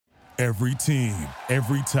Every team,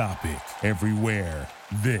 every topic, everywhere.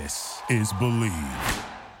 This is Believe.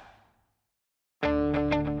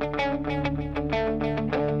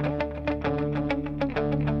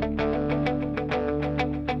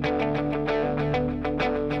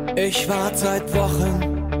 Ich warte seit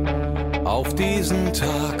Wochen auf diesen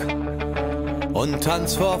Tag und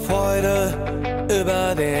tanz vor Freude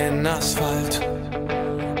über den Asphalt.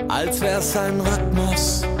 Als wär's ein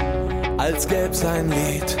Rhythmus, als gäb's ein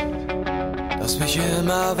Lied, das mich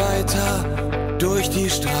immer weiter durch die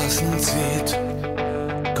Straßen zieht.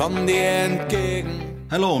 Komm dir entgegen.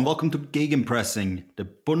 Hello and welcome to Gegenpressing, the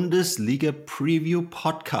Bundesliga preview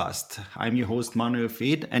podcast. I'm your host Manuel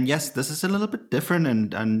Feth, and yes, this is a little bit different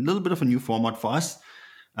and a little bit of a new format for us.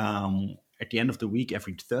 At the end of the week,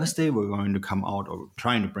 every Thursday, we're going to come out, or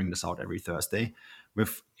trying to bring this out every Thursday,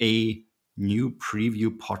 with a new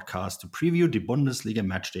preview podcast to preview the Bundesliga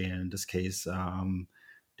match day. And in this case,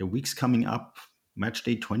 the week's coming up, match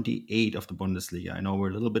day 28 of the Bundesliga. I know we're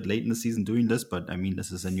a little bit late in the season doing this, but I mean, this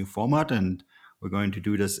is a new format and we're going to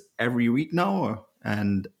do this every week now.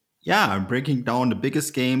 And yeah, I'm breaking down the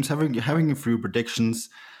biggest games, having a few predictions,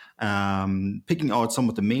 picking out some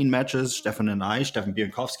of the main matches. Stefan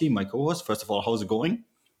Bienkowski, my co-host. First of all, how's it going?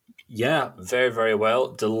 Yeah, very, very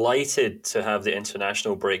well. Delighted to have the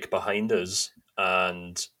international break behind us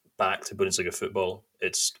and back to Bundesliga football.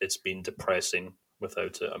 It's been depressing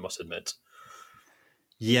without it, I must admit.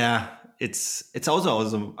 Yeah, it's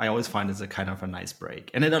also I always find it's a kind of a nice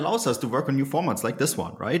break. And it allows us to work on new formats like this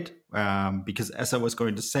one, right? Because as I was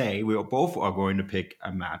going to say, we both are going to pick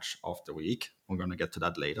a match of the week. We're going to get to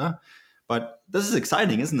that later. But this is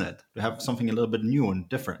exciting, isn't it? To have something a little bit new and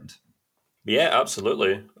different. Yeah,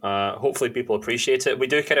 absolutely. Hopefully people appreciate it. We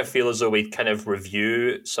do kind of feel as though we kind of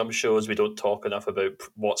review some shows. We don't talk enough about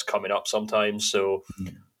what's coming up sometimes. So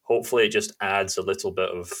hopefully it just adds a little bit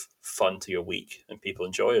of fun to your week and people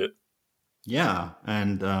enjoy it. Yeah,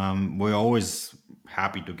 and we're always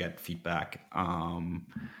happy to get feedback. I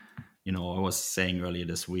was saying earlier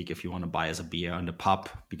this week, if you want to buy us a beer in the pub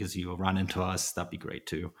because you run into us, that'd be great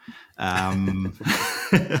too. But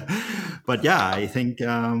yeah, I think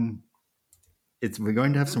we're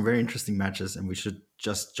going to have some very interesting matches, and we should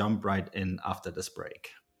just jump right in after this break.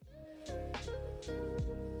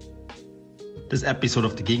 This episode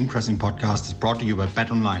of the Gegenpressing podcast is brought to you by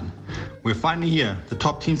BetOnline. We're finally here. The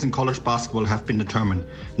top teams in college basketball have been determined,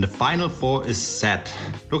 and the Final Four is set.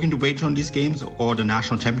 Looking to wager on these games or the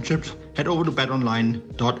national championships? Head over to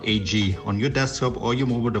betonline.ag on your desktop or your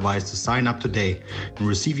mobile device to sign up today and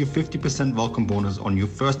receive your 50% welcome bonus on your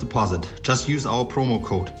first deposit. Just use our promo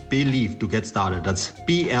code BELIEVE to get started. That's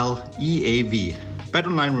BLEAV.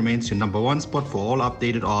 BetOnline remains your number one spot for all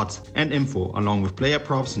updated odds and info, along with player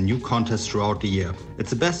props and new contests throughout the year.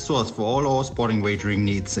 It's the best source for all our sporting wagering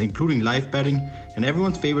needs, including live betting and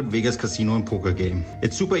everyone's favorite Vegas casino and poker game.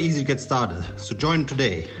 It's super easy to get started, so join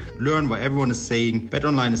today. Learn why everyone is saying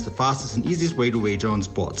BetOnline is the fastest and easiest way to wager on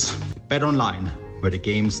sports. BetOnline, where the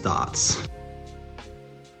game starts.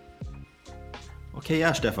 Okay,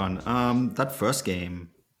 yeah, Stefan, that first game,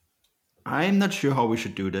 I'm not sure how we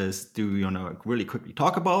should do this. Do you want to really quickly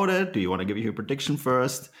talk about it? Do you want to give you a prediction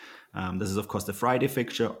first? This is, of course, the Friday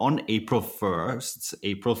fixture on April 1st,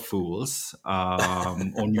 April Fools,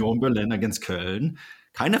 Union Berlin against Köln.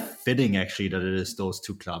 Kind of fitting, actually, that it is those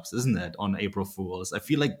two clubs, isn't it, on April Fools? I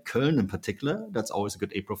feel like Köln in particular, that's always a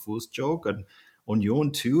good April Fools joke. And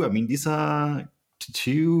Union too. I mean, these are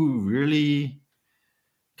two really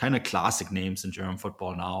kind of classic names in German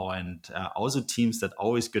football now, and also teams that are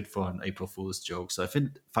always good for an April Fool's joke. So I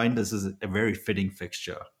find this is a very fitting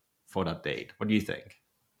fixture for that date. What do you think?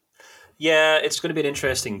 Yeah, it's going to be an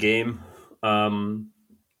interesting game.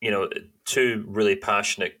 Two really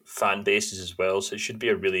passionate fan bases as well, so it should be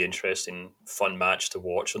a really interesting, fun match to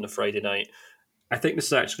watch on the Friday night. I think this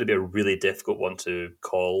is actually going to be a really difficult one to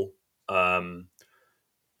call.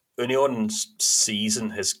 Union's season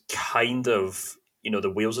has kind of,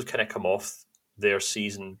 the wheels have kind of come off their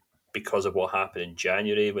season because of what happened in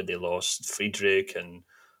January when they lost Friedrich and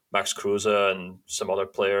Max Kruse and some other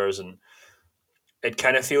players. And it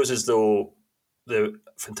kind of feels as though the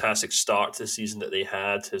fantastic start to the season that they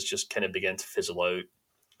had has just kind of begun to fizzle out.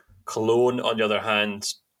 Cologne, on the other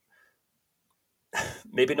hand,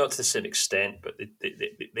 maybe not to the same extent, but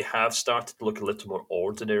they have started to look a little more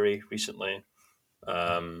ordinary recently.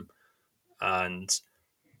 And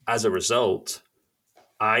as a result,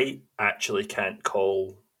 I actually can't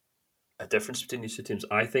call a difference between these two teams.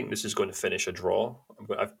 I think this is going to finish a draw.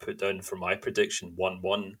 I've put down for my prediction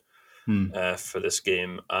 1-1 for this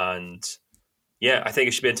game. And yeah, I think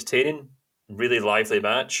it should be entertaining, really lively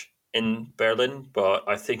match. in Berlin, but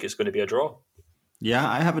I think it's going to be a draw. Yeah,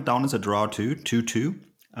 I have it down as a draw too,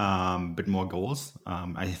 2-2, bit more goals.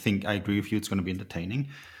 I think I agree with you. It's going to be entertaining.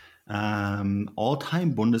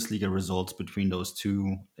 All-time Bundesliga results between those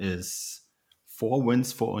two is 4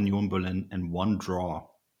 wins for Union Berlin and 1 draw,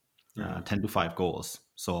 10-5 goals.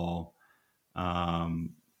 So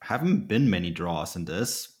haven't been many draws in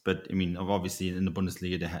this, but I mean, obviously in the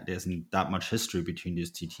Bundesliga there isn't that much history between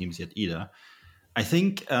these two teams yet either. I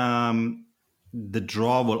think the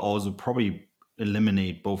draw will also probably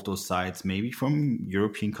eliminate both those sides, maybe from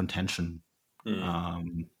European contention.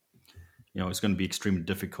 It's going to be extremely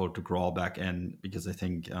difficult to crawl back in because I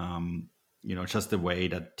think, just the way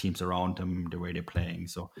that teams around them, the way they're playing.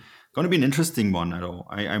 So going to be an interesting one.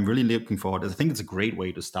 I'm really looking forward. I think it's a great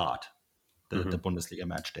way to start the Bundesliga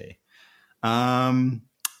match day. One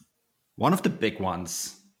of the big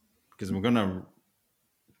ones, because we're going to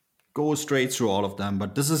go straight through all of them,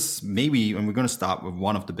 but this is maybe, and we're going to start with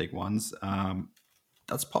one of the big ones.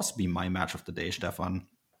 That's possibly my match of the day, Stefan.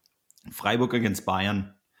 Freiburg against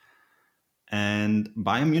Bayern. And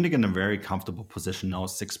Bayern Munich in a very comfortable position now,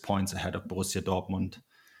 6 points ahead of Borussia Dortmund.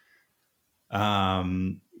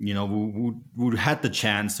 Who had the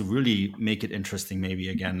chance to really make it interesting maybe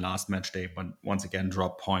again last match day, but once again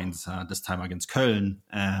drop points, this time against Köln.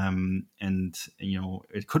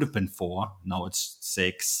 It could have been 4. Now it's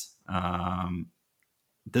 6.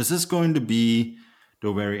 This is going to be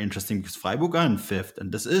very interesting because Freiburg are in 5th.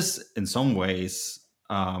 And this is in some ways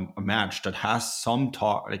a match that has some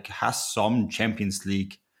talk, has some Champions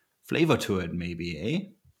League flavor to it, maybe, eh?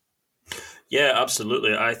 Yeah,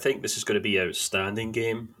 absolutely. I think this is going to be an outstanding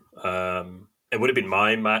game. It would have been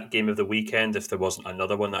my game of the weekend if there wasn't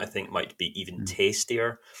another one that I think might be even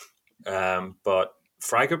tastier. But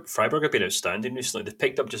Freiburg have been outstanding recently. They've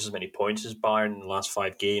picked up just as many points as Bayern in the last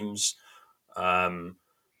 5 games.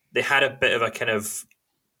 They had a bit of a kind of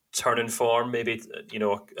turn in form maybe,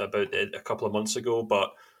 about a couple of months ago,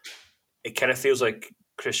 but it kind of feels like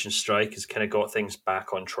Christian Streich has kind of got things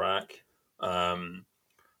back on track. And,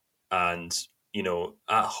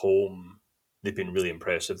 at home, they've been really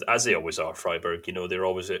impressive, as they always are, Freiburg. They're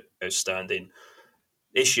always outstanding.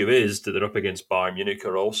 The issue is that they're up against Bayern Munich,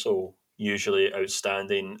 are also usually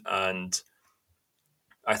outstanding. And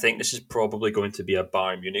I think this is probably going to be a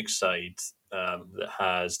Bayern Munich side that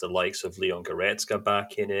has the likes of Leon Goretzka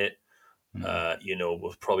back in it.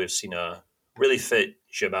 We'll probably have seen a really fit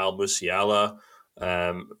Jamal Musiala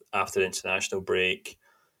after the international break.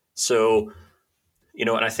 So, and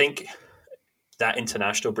I think that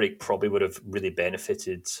international break probably would have really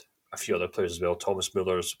benefited a few other players as well. Thomas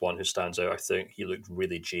Muller's one who stands out. I think he looked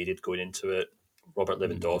really jaded going into it. Robert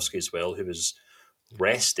Lewandowski as well, who was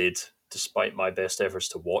rested despite my best efforts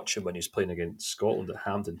to watch him when he was playing against Scotland at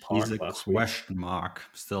Hampden Park last week. He's a question mark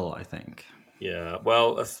still, I think. Yeah,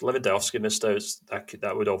 well, if Lewandowski missed out,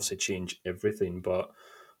 that would obviously change everything. But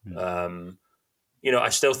I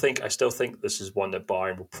still think this is one that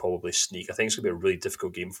Bayern will probably sneak. I think it's going to be a really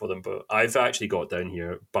difficult game for them. But I've actually got down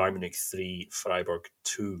here Bayern Munich 3, Freiburg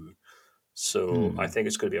 2. So I think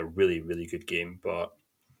it's going to be a really, really good game. But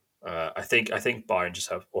I think Bayern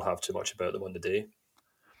just will have too much about them on the day.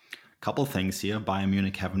 Couple things here. Bayern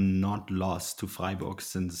Munich have not lost to Freiburg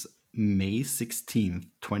since May 16th,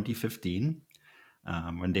 2015,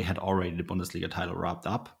 when they had already the Bundesliga title wrapped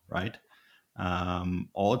up, right?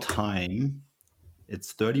 All time,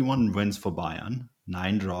 it's 31 wins for Bayern,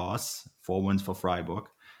 9 draws, 4 wins for Freiburg.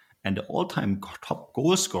 And the all-time top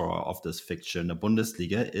goal scorer of this fixture in the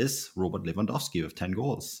Bundesliga is Robert Lewandowski with 10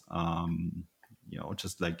 goals.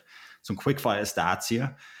 Just like some quick-fire stats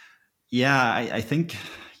here. Yeah, I think...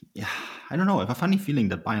 Yeah, I don't know. I have a funny feeling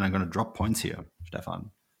that Bayern are going to drop points here,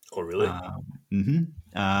 Stefan. Oh, really?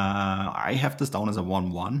 I have this down as a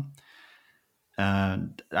 1-1.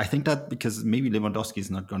 And I think that because maybe Lewandowski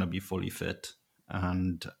is not going to be fully fit.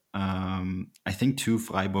 And I think, too,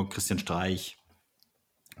 Freiburg, Christian Streich,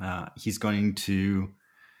 he's going to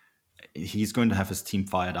have his team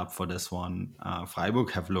fired up for this one.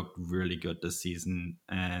 Freiburg have looked really good this season.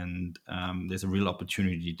 And there's a real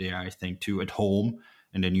opportunity there, I think, too, at home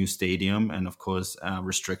in the new stadium. And of course,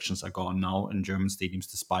 restrictions are gone now in German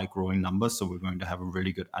stadiums despite growing numbers. So we're going to have a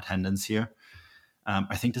really good attendance here.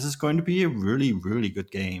 I think this is going to be a really, really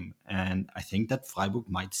good game. And I think that Freiburg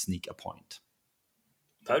might sneak a point.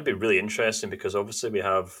 That would be really interesting because obviously we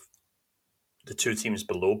have the 2 teams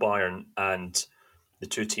below Bayern and the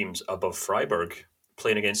 2 teams above Freiburg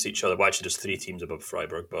playing against each other. Well, actually, there's 3 teams above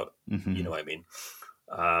Freiburg, but you know what I mean.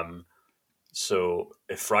 So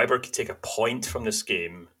if Freiburg could take a point from this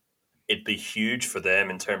game, it'd be huge for them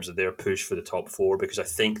in terms of their push for the top four, because I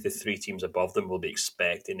think the three teams above them will be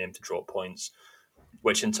expecting them to drop points,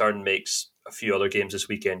 which in turn makes a few other games this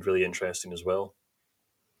weekend really interesting as well.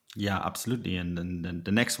 Yeah, absolutely. And then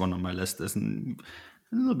the next one on my list is a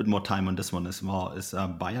little bit more time on this one as well, is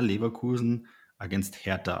Bayer Leverkusen against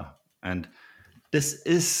Hertha. And this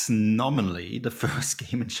is nominally the first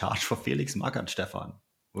game in charge for Felix Magath, Stefan.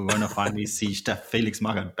 We're going to finally see Felix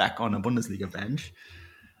Magath back on a Bundesliga bench.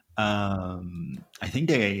 I think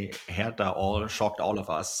Hertha all shocked all of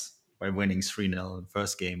us by winning 3-0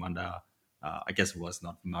 first game under, I guess it was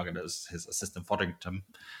not Magath, it was his assistant Fotheringham.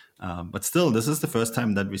 But still, this is the first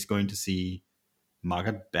time that we're going to see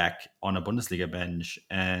Magath back on a Bundesliga bench.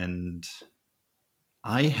 And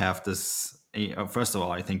I have this, first of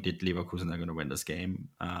all, I think that Leverkusen are going to win this game.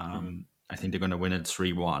 I think they're going to win it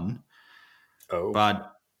 3-1. Oh.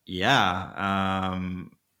 But yeah,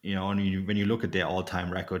 when you look at their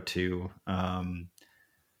all-time record too, Leverkusen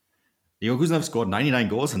have scored 99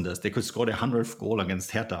 goals in this. They could score their 100th goal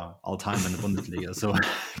against Hertha all-time in the Bundesliga. So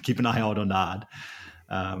keep an eye out on that.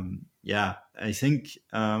 I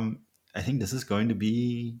think this is going to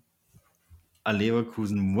be a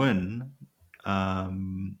Leverkusen win,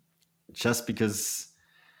 just because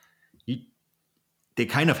they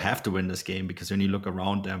kind of have to win this game, because when you look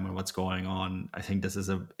around them and what's going on, I think this is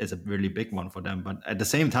a really big one for them. But at the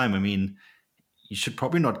same time, I mean, you should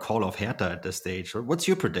probably not call off Hertha at this stage. What's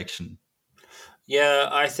your prediction? Yeah,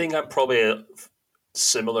 I think I'm probably a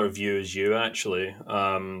similar view as you, actually.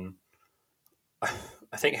 I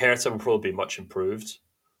think Hertha will probably be much improved,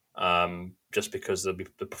 just because of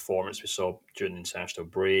the performance we saw during the international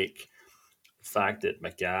break. The fact that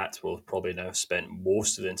Magath will probably now have spent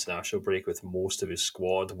most of the international break with most of his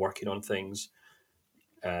squad working on things,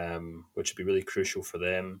 which would be really crucial for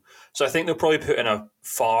them. So I think they'll probably put in a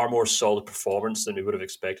far more solid performance than we would have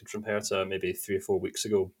expected from Hertha maybe 3 or 4 weeks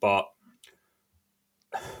ago. But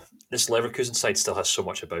this Leverkusen side still has so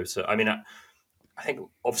much about it. I mean, I think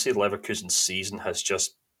obviously Leverkusen's season has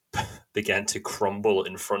just began to crumble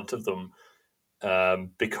in front of them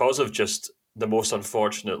because of just the most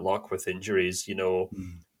unfortunate luck with injuries.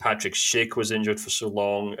 Patrick Schick was injured for so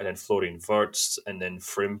long, and then Florian Wirtz, and then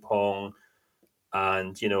Frimpong.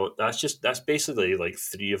 And, that's basically like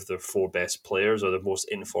 3 of the 4 best players, or the most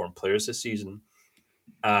informed players this season.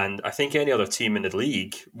 And I think any other team in the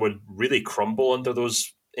league would really crumble under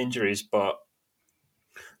those injuries, but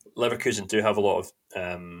Leverkusen do have a lot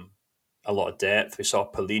of depth. We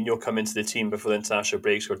saw Paulinho come into the team before the international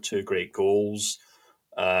break, scored 2 great goals.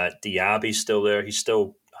 Diaby's still there. He's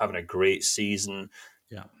still having a great season.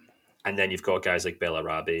 Yeah. And then you've got guys like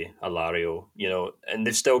Bellarabi, Alario, and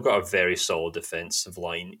they've still got a very solid defensive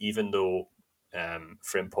line. Even though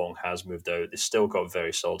Frimpong has moved out, they've still got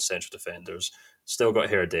very solid central defenders. Still got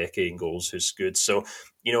Herdecke in goals, who's good. So,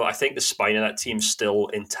 I think the spine of that team's still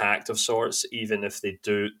intact of sorts, even if they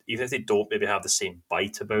don't maybe have the same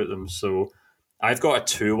bite about them. So I've got a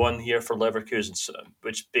 2-1 here for Leverkusen,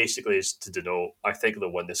 which basically is to denote I think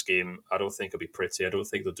they'll win this game. I don't think it'll be pretty. I don't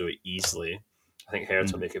think they'll do it easily. I think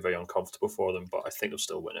Hertha will make it very uncomfortable for them, but I think they'll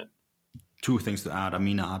still win it. 2 things to add.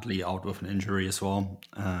 Amina Adli out with an injury as well.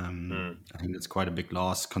 I think that's quite a big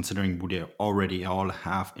loss, considering who they already all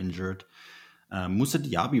have injured. Moussa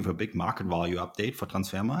Diaby with a big market value update for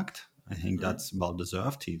Transfermarkt. I think that's well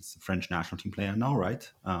deserved. He's a French national team player now,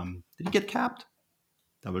 right? Did he get capped?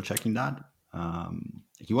 Double checking that.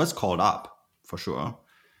 He was called up for sure.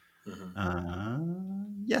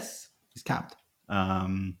 Yes, he's capped.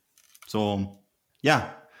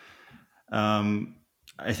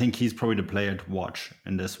 I think he's probably the player to watch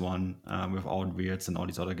in this one, without Wirtz and all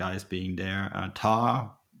these other guys being there.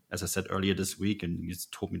 Tar, as I said earlier this week, and he's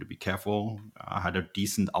told me to be careful, had a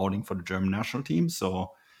decent outing for the German national team.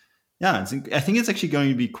 So, yeah, I think it's actually going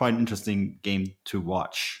to be quite an interesting game to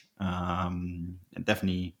watch. And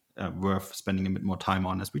definitely worth spending a bit more time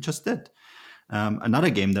on, as we just did. Another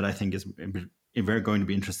game that I think is very going to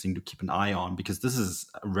be interesting to keep an eye on, because this is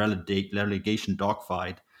a relegation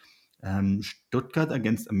dogfight. Stuttgart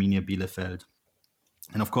against Arminia Bielefeld.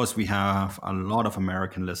 And of course, we have a lot of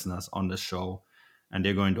American listeners on this show, and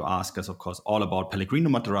they're going to ask us, of course, all about Pellegrino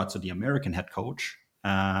Matarazzo, the American head coach,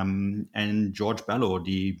 and George Bello,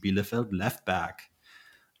 the Bielefeld left back.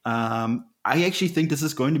 I actually think this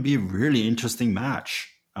is going to be a really interesting match.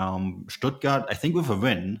 Stuttgart, I think with a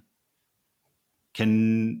win,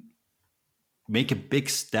 can make a big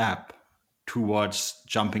step towards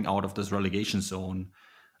jumping out of this relegation zone.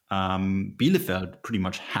 Bielefeld pretty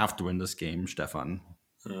much have to win this game, Stefan.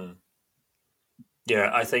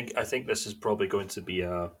 Yeah, I think this is probably going to be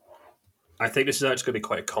I think this is actually going to be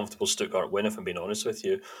quite a comfortable Stuttgart win, if I'm being honest with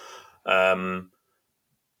you.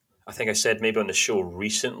 I think I said maybe on the show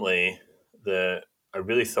recently that I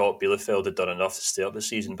really thought Bielefeld had done enough to stay up the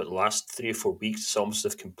season, but the last 3 or 4 weeks, it's almost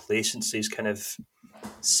as if complacency's kind of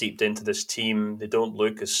seeped into this team. They don't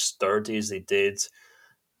look as sturdy as they did.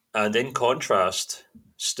 And in contrast,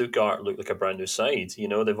 Stuttgart look like a brand new side. You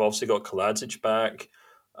know, they've obviously got Kaladzic back.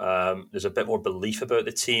 There's a bit more belief about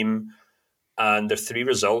the team. And their 3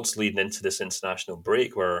 results leading into this international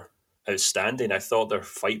break were outstanding. I thought their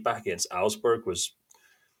fight back against Augsburg was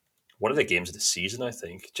one of the games of the season, I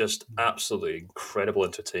think. Just absolutely incredible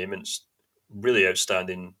entertainment. Really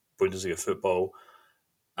outstanding Bundesliga football.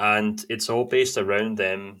 And it's all based around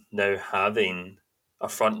them now having a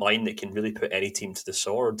front line that can really put any team to the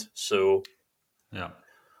sword. So Yeah.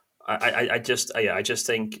 I just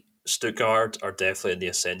think Stuttgart are definitely in the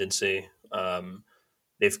ascendancy.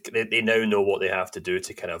 They now know what they have to do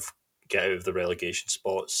to kind of get out of the relegation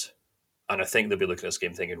spots. And I think they'll be looking at this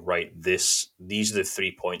game thinking, right, these are the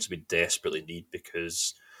 3 points we desperately need,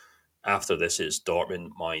 because after this it's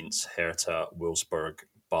Dortmund, Mainz, Hertha, Wolfsburg,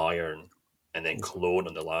 Bayern, and then Cologne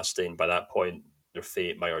on the last day. And by that point, their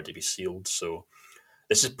fate might already be sealed. So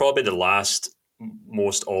this is probably the last,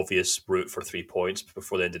 most obvious route for 3 points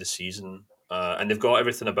before the end of the season. And they've got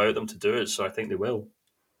everything about them to do it, so I think they will.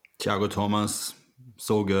 Thiago Thomas,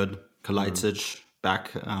 so good. Kaladzic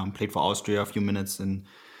back, played for Austria a few minutes and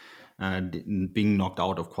being knocked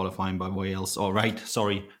out of qualifying by Wales.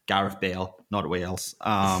 Gareth Bale, not Wales.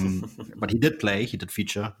 But he did play. He did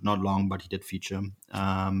feature. Not long, but he did feature.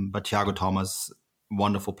 But Thiago Thomas,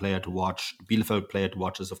 wonderful player to watch. Bielefeld player to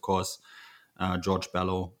watch is, of course, George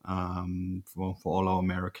Bello, for all our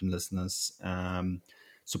American listeners.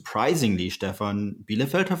 Surprisingly, Stefan,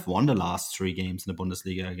 Bielefeld have won the last 3 games in the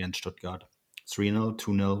Bundesliga against Stuttgart. 3-0,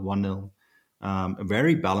 2-0, 1-0. A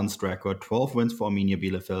very balanced record, 12 wins for Arminia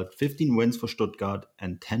Bielefeld, 15 wins for Stuttgart,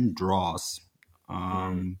 and 10 draws.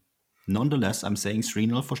 Nonetheless, I'm saying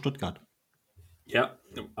 3-0 for Stuttgart. Yeah,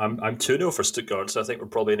 I'm 2-0 for Stuttgart, so I think we're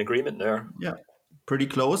probably in agreement there. Yeah, pretty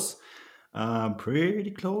close.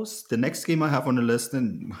 Pretty close. The next game I have on the list,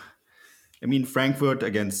 and I mean, Frankfurt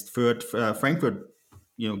against Fürth. Frankfurt,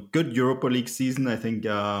 good Europa League season. I think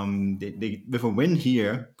they with a win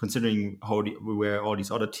here, considering where all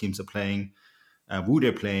these other teams are playing, who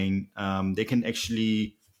they're playing, they can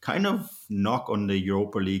actually kind of knock on the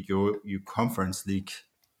Europa League, your Conference League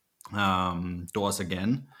doors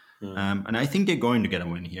again. And I think they're going to get a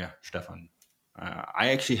win here, Stefan.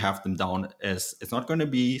 I actually have them down as, it's not going to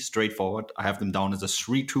be straightforward. I have them down as a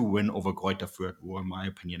 3-2 win over Greuther Fürth, who in my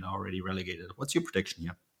opinion are already relegated. What's your prediction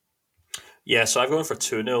here? Yeah, so I'm going for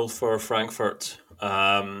 2-0 for Frankfurt.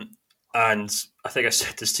 And I think I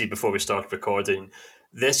said this to you before we started recording.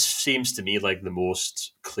 This seems to me like the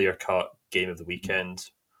most clear-cut game of the weekend,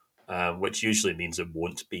 which usually means it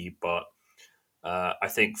won't be. But I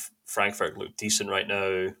think Frankfurt look decent right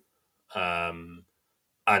now.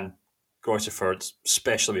 And Greuther Fürth,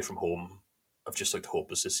 especially away from home, have just looked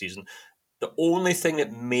hopeless this season. The only thing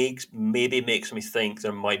that makes me think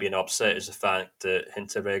there might be an upset is the fact that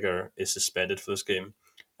Hinteregger is suspended for this game,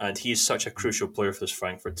 and he's such a crucial player for this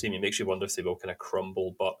Frankfurt team. It makes you wonder if they will kind of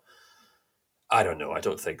crumble, but I don't know. I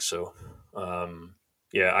don't think so. I'm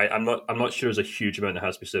not sure there's a huge amount that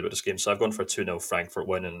has to be said about this game, so I've gone for a 2-0 Frankfurt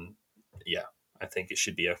win, and yeah, I think it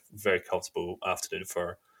should be a very comfortable afternoon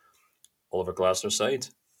for Oliver Glasner's side.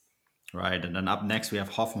 Right, and then up next we have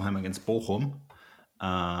Hoffenheim against Bochum.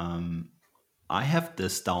 I have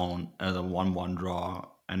this down as a 1-1 draw,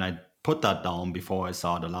 and I put that down before I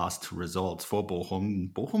saw the last 2 results for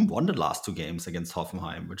Bochum. Bochum won the last 2 games against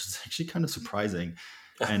Hoffenheim, which is actually kind of surprising.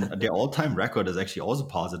 And their all-time record is actually also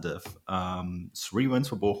positive. 3 wins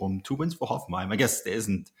for Bochum, 2 wins for Hoffenheim. I guess there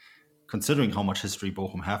isn't, considering how much history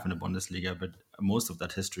Bochum have in the Bundesliga, but most of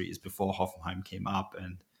that history is before Hoffenheim came up,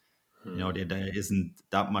 and there isn't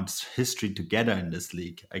that much history together in this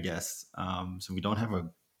league, I guess. So we don't have a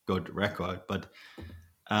good record, but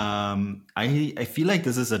I feel like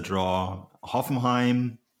this is a draw.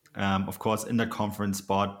 Hoffenheim, of course, in the conference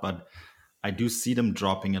spot, but I do see them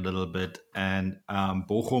dropping a little bit, and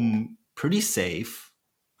Bochum pretty safe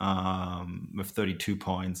with 32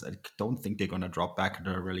 points. I don't think they're going to drop back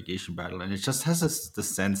into a relegation battle, and it just has the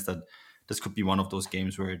sense that this could be one of those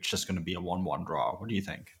games where it's just going to be a 1-1 draw. What do you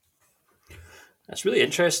think? That's really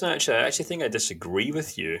interesting, actually. I actually think I disagree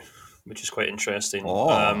with you, which is quite interesting. Oh.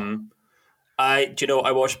 I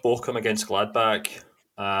watched Bochum against Gladbach,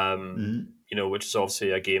 which is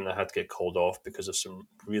obviously a game that had to get called off because of some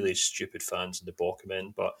really stupid fans in the Bochum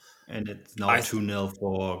end. And it's now 2-0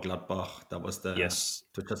 for Gladbach. That was the yes,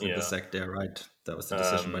 to just the sack there, right? That was the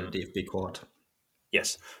decision by the DFB court.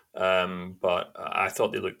 Yes. But I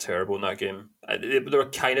thought they looked terrible in that game. They were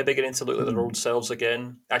kind of beginning to look like their old selves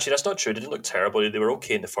again. Actually, that's not true. They didn't look terrible. They were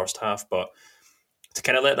okay in the first half, but to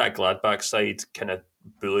kind of let that Gladbach side kind of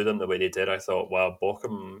bully them the way they did, I thought, wow,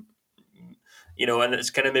 Bochum, and it's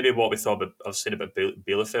kind of maybe what we thought I've said about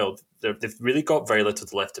Bielefeld. They've really got very little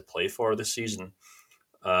left to play for this season.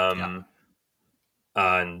 And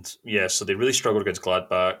so they really struggled against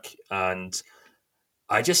Gladbach, and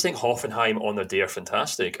I just think Hoffenheim on their day are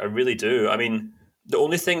fantastic. I really do. I mean, the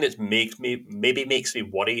only thing that makes me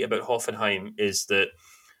worry about Hoffenheim is that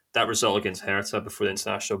result against Hertha before the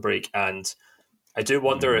international break, and I do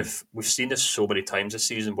wonder if we've seen this so many times this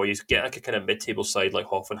season where you get like a kind of mid-table side like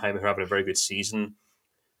Hoffenheim who are having a very good season,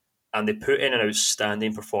 and they put in an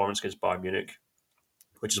outstanding performance against Bayern Munich,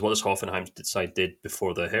 which is what this Hoffenheim side did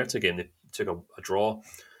before the Hertha game. They took a draw.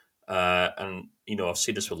 And, I've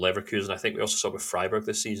seen this with Leverkusen. I think we also saw it with Freiburg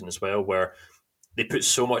this season as well, where they put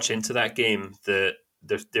so much into that game that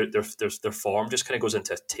their form just kind of goes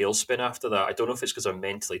into a tailspin after that. I don't know if it's because they're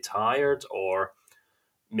mentally tired or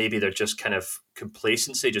maybe they're just kind of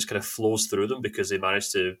complacency just kind of flows through them because they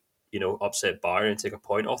managed to, upset Bayern and take a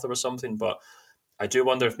point off them or something. But I do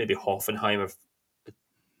wonder if maybe Hoffenheim have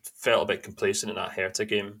felt a bit complacent in that Hertha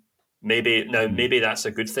game. Maybe that's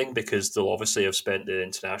a good thing because they'll obviously have spent the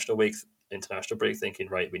international break thinking,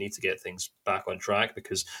 right, we need to get things back on track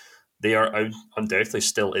because they are undoubtedly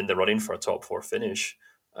still in the running for a top 4 finish.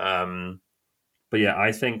 But yeah, I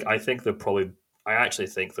actually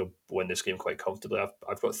think they'll win this game quite comfortably.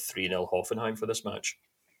 I've got 3-0 Hoffenheim for this match.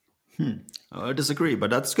 I disagree, but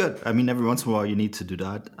that's good. I mean, every once in a while you need to do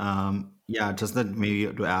that. Just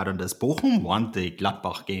maybe to add on this, Bochum won the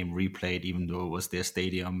Gladbach game replayed, even though it was their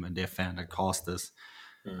stadium and their fan that caused this.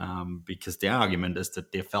 Because their argument is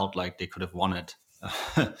that they felt like they could have won it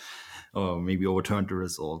or maybe overturned the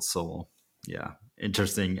results. So, yeah,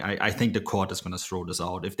 interesting. I think the court is going to throw this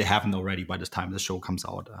out. If they haven't already by the time the show comes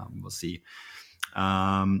out, we'll see.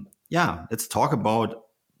 Let's talk about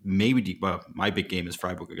maybe my big game is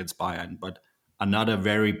Freiburg against Bayern, but another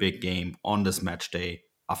very big game on this match day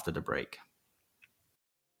after the break.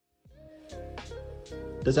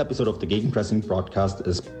 This episode of the Gegenpressing broadcast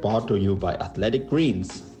is brought to you by Athletic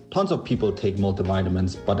Greens. Tons of people take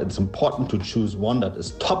multivitamins, but it's important to choose one that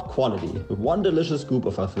is top quality. With one delicious scoop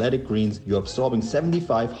of Athletic Greens, you're absorbing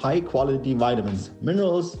 75 high-quality vitamins,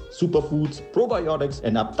 minerals, superfoods, probiotics,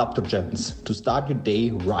 and adaptogens to start your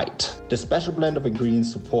day right. The special blend of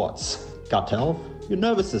ingredients supports gut health, your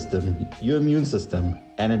nervous system, your immune system,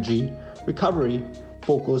 energy, recovery,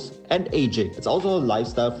 focus, and aging. It's also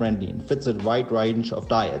lifestyle friendly and fits a wide range of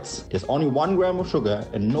diets. There's only 1 gram of sugar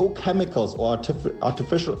and no chemicals or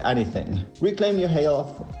artificial anything. Reclaim your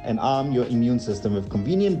health and arm your immune system with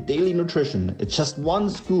convenient daily nutrition. It's just 1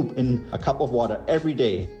 scoop in a cup of water every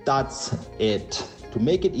day. That's it. To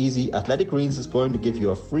make it easy, Athletic Greens is going to give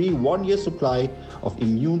you a free 1-year supply of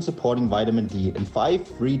immune-supporting vitamin D and 5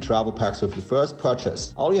 free travel packs with your first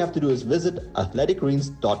purchase. All you have to do is visit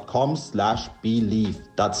athleticgreens.com/believe.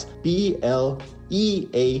 That's BLEAV.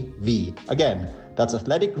 Again, that's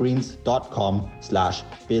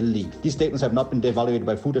athleticgreens.com/believe. These statements have not been evaluated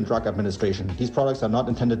by Food and Drug Administration. These products are not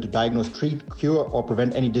intended to diagnose, treat, cure, or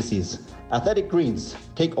prevent any disease. Athletic Greens,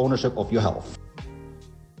 take ownership of your health.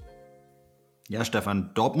 Yeah,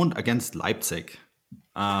 Stefan, Dortmund against Leipzig.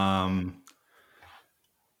 Wow,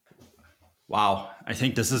 I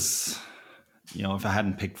think this is, if I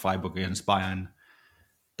hadn't picked Freiburg against Bayern,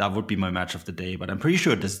 that would be my match of the day. But I'm pretty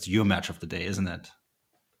sure this is your match of the day, isn't it?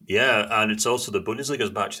 Yeah, and it's also the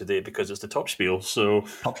Bundesliga's match of the day because it's the Topspiel. So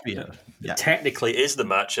Topspiel, yeah. Technically is the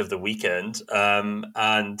match of the weekend.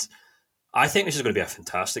 And I think this is going to be a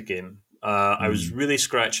fantastic game. I was really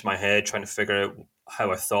scratching my head trying to figure out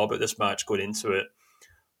how I thought about this match going into it.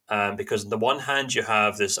 Because on the one hand, you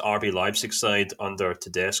have this RB Leipzig side under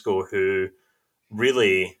Tedesco who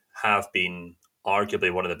really have been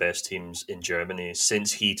arguably one of the best teams in Germany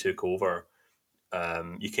since he took over.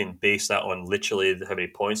 You can base that on literally how many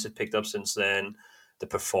points they've picked up since then, the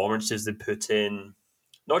performances they put in,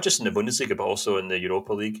 not just in the Bundesliga, but also in the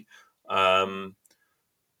Europa League. And,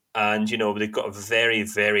 they've got a very,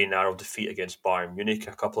 very narrow defeat against Bayern Munich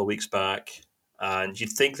a couple of weeks back. And you'd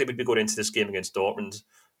think they would be going into this game against Dortmund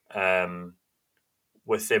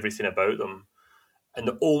with everything about them. And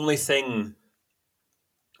the only thing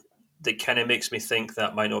that kind of makes me think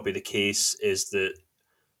that might not be the case is that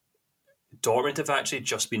Dortmund have actually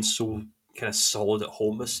just been so kind of solid at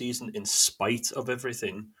home this season in spite of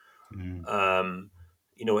everything. In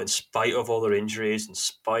spite of all their injuries, in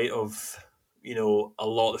spite of, a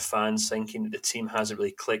lot of fans thinking that the team hasn't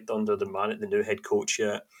really clicked under the new head coach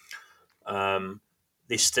yet.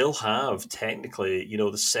 they still have technically,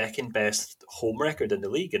 the second best home record in the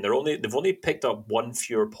league, and they've only picked up one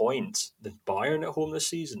fewer point than Bayern at home this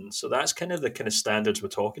season. So that's kind of the kind of standards we're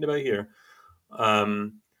talking about here.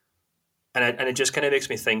 And it just kind of makes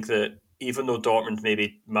me think that even though Dortmund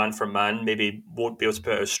maybe man for man maybe won't be able to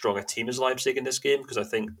put out as strong a team as Leipzig in this game, because I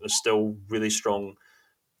think there's still really strong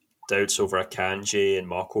doubts over Akanji and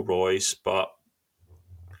Marco Reus, but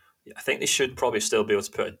I think they should probably still be able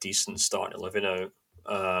to put a decent starting 11 out.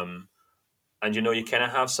 And you kind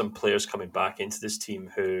of have some players coming back into this team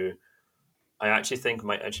who I actually think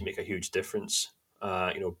might actually make a huge difference.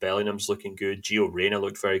 Bellingham's looking good. Gio Reyna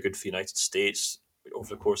looked very good for the United States over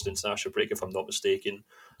the course of the international break, if I'm not mistaken.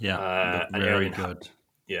 Yeah, very good.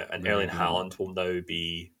 Yeah, and Erling Haaland will now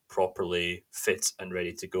be properly fit and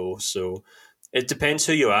ready to go. So it depends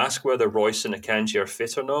who you ask whether Reus and Akanji are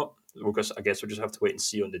fit or not. Because I guess we'll just have to wait and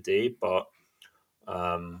see on the day. But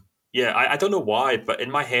I don't know why, but in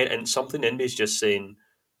my head, and something in me is just saying,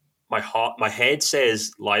 my head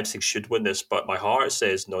says Leipzig should win this, but my heart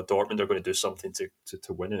says no, Dortmund are going to do something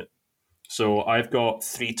to win it. So I've got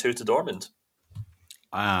 3-2 to Dortmund.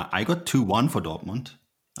 I got 2-1 for Dortmund.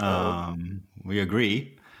 We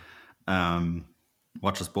agree.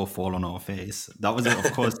 Watch us both fall on our face. That was,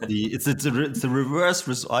 of course, it's a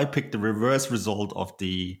reverse. I picked the reverse result of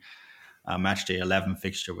the match day 11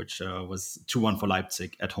 fixture, which was 2-1 for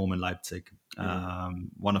Leipzig at home in Leipzig.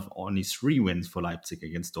 One of only 3 wins for Leipzig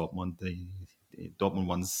against Dortmund. Dortmund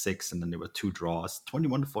won 6, and then there were 2 draws.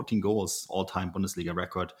 21-14 goals, all-time Bundesliga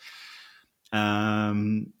record.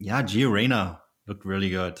 Gio Reyna looked really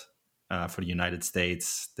good for the United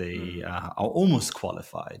States. They are almost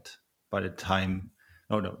qualified by the time.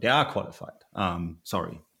 No, they are qualified.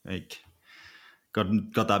 Sorry,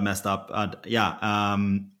 got that messed up.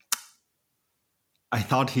 I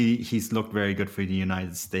thought he's looked very good for the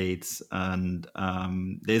United States, and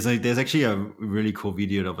there's actually a really cool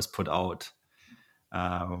video that was put out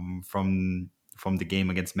from the game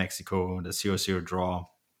against Mexico, the 0-0 draw,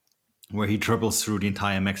 where he dribbles through the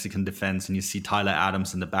entire Mexican defense, and you see Tyler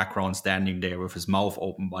Adams in the background standing there with his mouth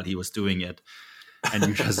open while he was doing it. And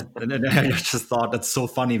I just thought that's so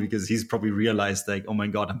funny, because he's probably realized, like, oh my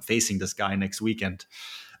God, I'm facing this guy next weekend.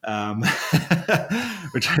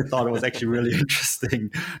 Which I thought was actually really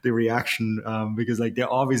interesting, the reaction, because like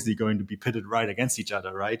they're obviously going to be pitted right against each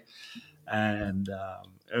other, right? And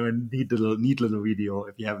neat little video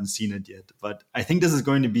if you haven't seen it yet. But I think this is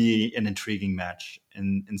going to be an intriguing match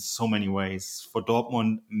in so many ways. For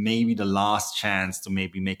Dortmund, maybe the last chance to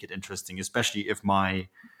maybe make it interesting, especially if my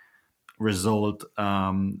result,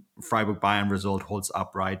 Freiburg-Bayern result, holds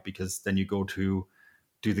up, right? Because then you go to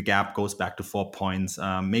the gap goes back to 4 points.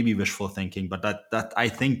 Maybe wishful thinking, but that I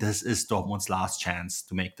think this is Dortmund's last chance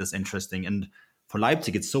to make this interesting. And for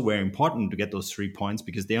Leipzig, it's so very important to get those 3 points,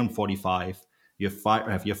 because they're on 45. You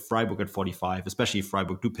have Freiburg at 45, especially if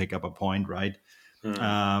Freiburg do pick up a point, right?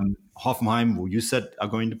 Hoffenheim, who you said are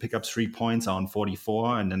going to pick up 3 points, are on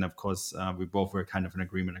 44. And then, of course, we both were kind of in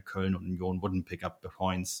agreement that Köln and Union wouldn't pick up the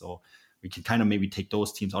points. So we can kind of maybe take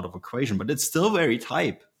those teams out of equation. But it's still very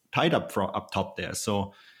tight up top there.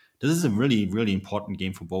 So this is a really, really important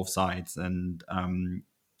game for both sides. And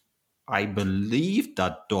I believe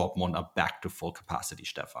that Dortmund are back to full capacity,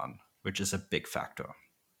 Stefan, which is a big factor.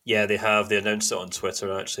 Yeah, they have. They announced it on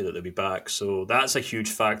Twitter, actually, that they'll be back. So that's a huge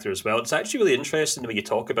factor as well. It's actually really interesting when you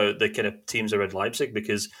talk about the kind of teams around Leipzig,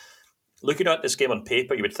 because looking at this game on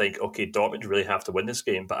paper, you would think, okay, Dortmund really have to win this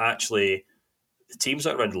game. But actually, the teams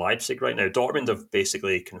that are around Leipzig right now, Dortmund have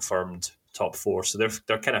basically confirmed top 4, so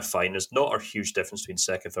they're kind of fine. There's not a huge difference between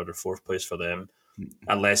 2nd, 3rd, or 4th place for them,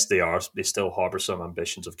 unless they still harbour some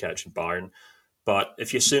ambitions of catching Bayern. But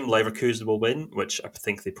if you assume Leverkusen will win, which I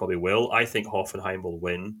think they probably will, I think Hoffenheim will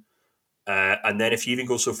win. And then if you even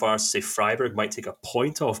go so far as to say Freiburg might take a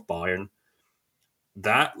point off Bayern,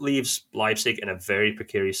 that leaves Leipzig in a very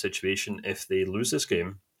precarious situation if they lose this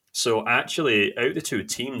game. So actually, out of the 2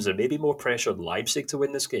 teams, there may be more pressure on Leipzig to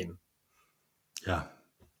win this game. Yeah.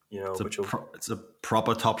 It's a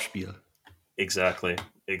proper Topspiel. Exactly.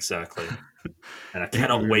 And I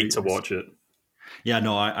cannot wait to watch it. Yeah,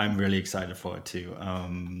 no, I'm really excited for it too.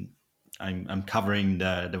 I'm covering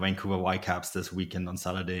the Vancouver Whitecaps this weekend on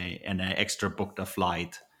Saturday, and I extra booked a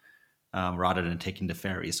flight rather than taking the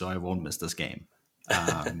ferry, so I won't miss this game.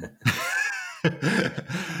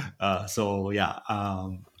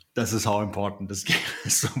 This is how important this game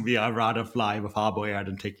is. So I'd rather fly with Harbour Air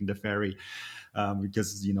than taking the ferry.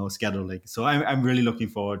 Because, scheduling. So I'm really looking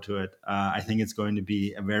forward to it. I think it's going to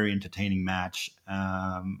be a very entertaining match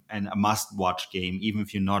and a must-watch game, even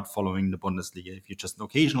if you're not following the Bundesliga. If you're just an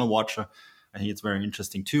occasional watcher, I think it's very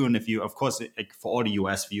interesting too. And if you, of course, like for all the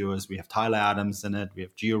US viewers, we have Tyler Adams in it, we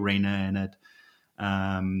have Gio Reyna in it.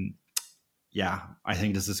 I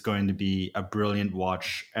think this is going to be a brilliant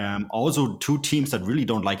watch. Also, two teams that really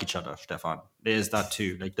don't like each other, Stefan. There's that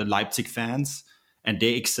too, like the Leipzig fans, and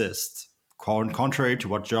they exist. Contrary to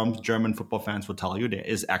what German football fans will tell you, there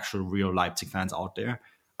is actual real Leipzig fans out there.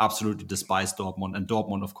 Absolutely despise Dortmund. And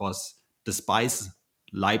Dortmund, of course, despise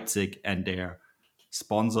Leipzig and their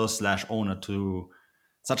sponsor/owner to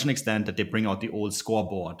such an extent that they bring out the old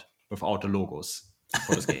scoreboard without the logos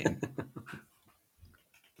for this game.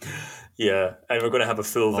 Yeah, and we're going to have a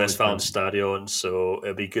full Westfalenstadion, so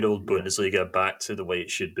it'll be good old Bundesliga back to the way it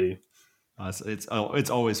should be. It's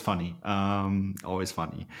always funny. Always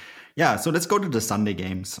funny. Yeah, so let's go to the Sunday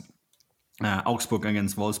games. Augsburg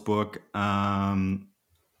against Wolfsburg.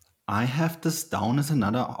 I have this down as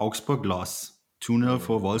another Augsburg loss. 2-0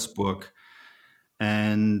 for Wolfsburg.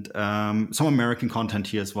 And some American content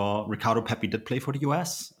here as well. Ricardo Pepi did play for the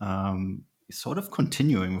US. He's sort of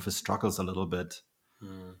continuing with his struggles a little bit,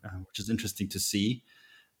 which is interesting to see.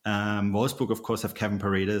 Wolfsburg, of course, have Kevin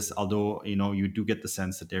Paredes, although, you do get the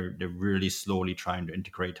sense that they're really slowly trying to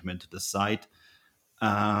integrate him into the side.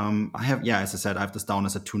 As I said, I have this down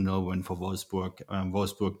as a 2-0 win for Wolfsburg.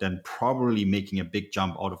 Wolfsburg then probably making a big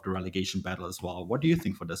jump out of the relegation battle as well. What do you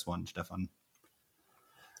think for this one, Stefan?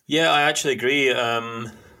 Yeah, I actually agree.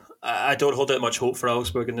 I don't hold out much hope for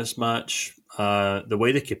Augsburg in this match. The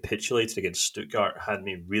way they capitulated against Stuttgart had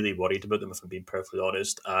me really worried about them, if I'm being perfectly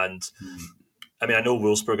honest. And I mean, I know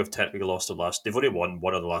Wolfsburg have technically lost they've only won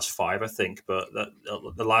one of the last 5, I think, but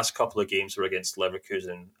the last couple of games were against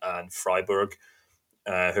Leverkusen and Freiburg,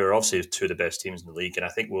 who are obviously two of the best teams in the league. And I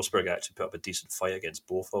think Wolfsburg actually put up a decent fight against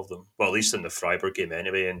both of them. Well, at least in the Freiburg game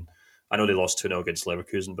anyway. And I know they lost 2-0 against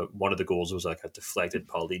Leverkusen, but one of the goals was like a deflected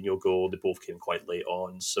Paulinho goal. They both came quite late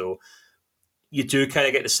on. So you do kind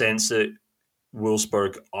of get the sense that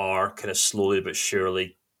Wolfsburg are kind of slowly but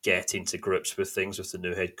surely getting to grips with things with the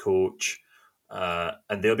new head coach.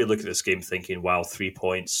 And they'll be looking at this game thinking, wow, 3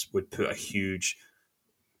 points would put a huge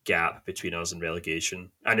gap between us and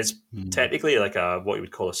relegation. And it's technically like what you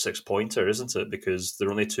would call a 6-pointer, isn't it? Because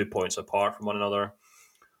they're only 2 points apart from one another.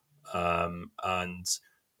 And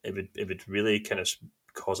it would really kind of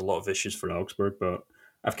cause a lot of issues for Augsburg. But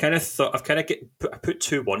I put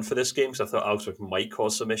 2-1 for this game because I thought Augsburg might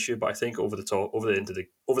cause some issue. But I think over the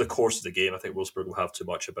course of the game, I think Wolfsburg will have too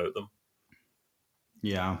much about them.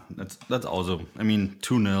 Yeah, that's also, 2-0,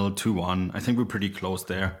 2-1. I think we're pretty close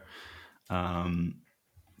there. I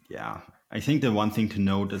think the one thing to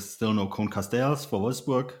note is still no Koen Castells for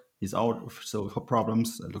Wolfsburg. He's out still for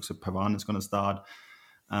problems. It looks like Pavan is going to start.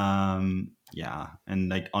 And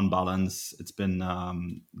like on balance, it's been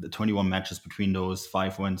the 21 matches between those,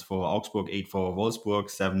 5 wins for Augsburg, 8 for Wolfsburg,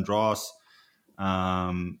 7 draws.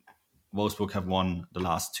 Wolfsburg have won the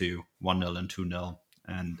last 2, 1-0 and 2-0.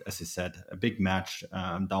 And as you said, a big match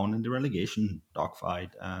down in the relegation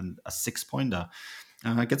dogfight and a 6-pointer.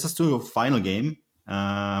 Gets us to a final game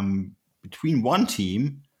between one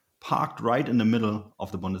team parked right in the middle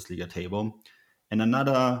of the Bundesliga table and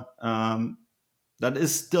another that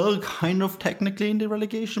is still kind of technically in the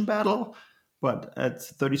relegation battle, but at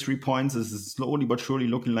 33 points is slowly but surely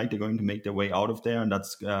looking like they're going to make their way out of there. And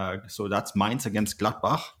that's Mainz against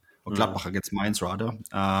Gladbach, or Gladbach against Mainz rather.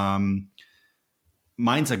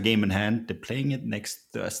 Mainz are game in hand. They're playing it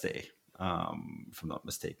next Thursday, if I'm not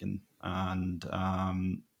mistaken. And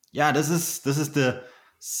this is the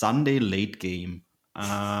Sunday late game.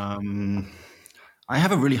 I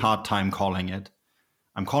have a really hard time calling it.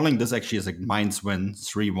 I'm calling this actually as a Mainz win,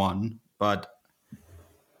 3-1. But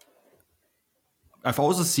I've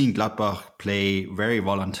also seen Gladbach play very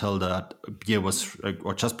well until that beer was,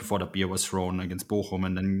 or just before the beer was thrown against Bochum,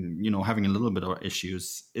 and then, having a little bit of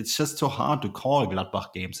issues. It's just so hard to call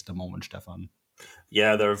Gladbach games at the moment, Stefan.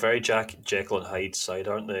 Yeah, they're a very Jekyll and Hyde side,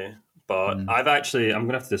 aren't they? But I'm going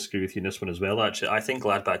to have to disagree with you in this one as well, actually. I think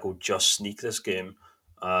Gladbach will just sneak this game.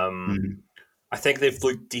 I think they've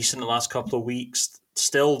looked decent the last couple of weeks.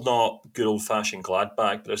 Still not good old-fashioned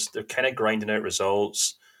Gladbach, but they're kind of grinding out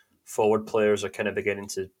results. Forward players are kind of beginning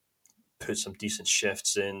to put some decent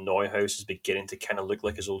shifts in. Neuhaus is beginning to kind of look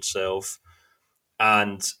like his old self.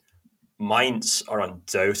 And Mainz are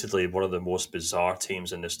undoubtedly one of the most bizarre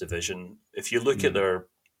teams in this division. If you look at their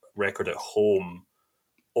record at home,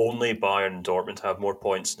 only Bayern and Dortmund have more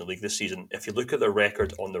points in the league this season. If you look at their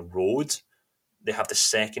record on the road, they have the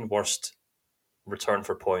second worst return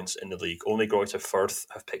for points in the league. Only Greuther Fürth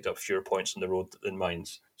have picked up fewer points on the road than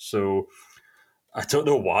Mainz. So I don't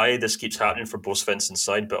know why this keeps happening for both Svensson's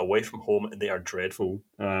side, but away from home, they are dreadful.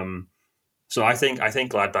 So I think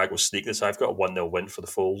Gladbach will sneak this. I've got a 1-0 win for the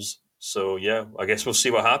Foles. So yeah, I guess we'll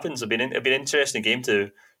see what happens. It'll be an interesting game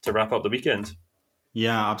to wrap up the weekend.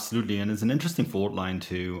 Yeah, absolutely, and it's an interesting forward line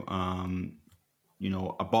too.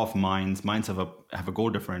 Above Mainz have a goal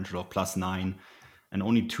differential of +9, and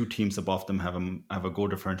only 2 teams above them have a goal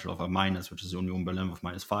differential of a minus, which is Union Berlin with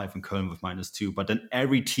 -5 and Köln with -2. But then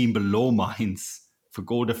every team below Mainz for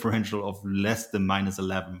goal differential of less than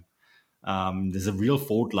 -11. There's a real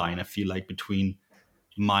fault line, I feel like, between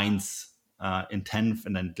Mainz in 10th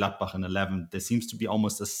and then Gladbach in 11th. There seems to be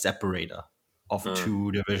almost a separator of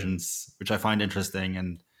 2 divisions, which I find interesting.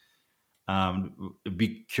 And it'd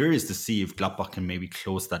be curious to see if Gladbach can maybe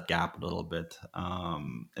close that gap a little bit.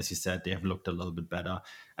 As you said, they have looked a little bit better.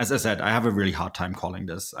 As I said, I have a really hard time calling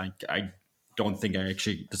this. I don't think I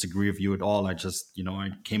actually disagree with you at all. I just, I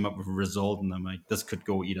came up with a result and I'm like, this could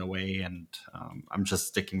go either way. And I'm just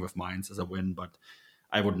sticking with Mainz as a win, but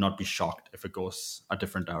I would not be shocked if it goes a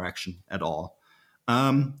different direction at all.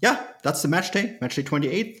 That's the match day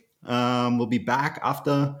 28th. We'll be back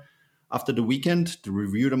after the weekend to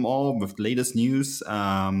review them all with the latest news.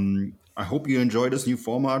 I hope you enjoy this new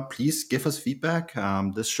format. Please give us feedback.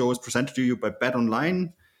 This show is presented to you by Bet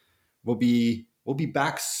Online. We'll be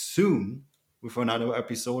back soon with another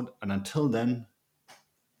episode. And until then,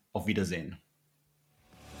 auf Wiedersehen.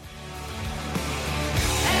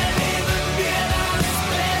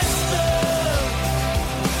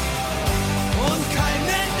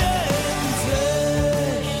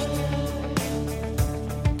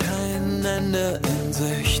 In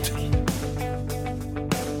Sicht.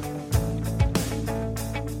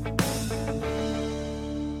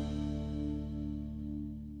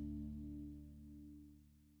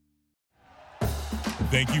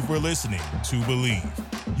 Thank you for listening to Believe.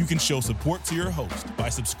 You can show support to your host by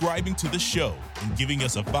subscribing to the show and giving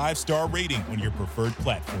us a 5-star rating on your preferred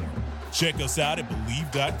platform. Check us out at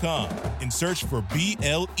Believe.com and search for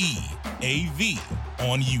BLEAV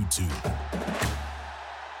on YouTube.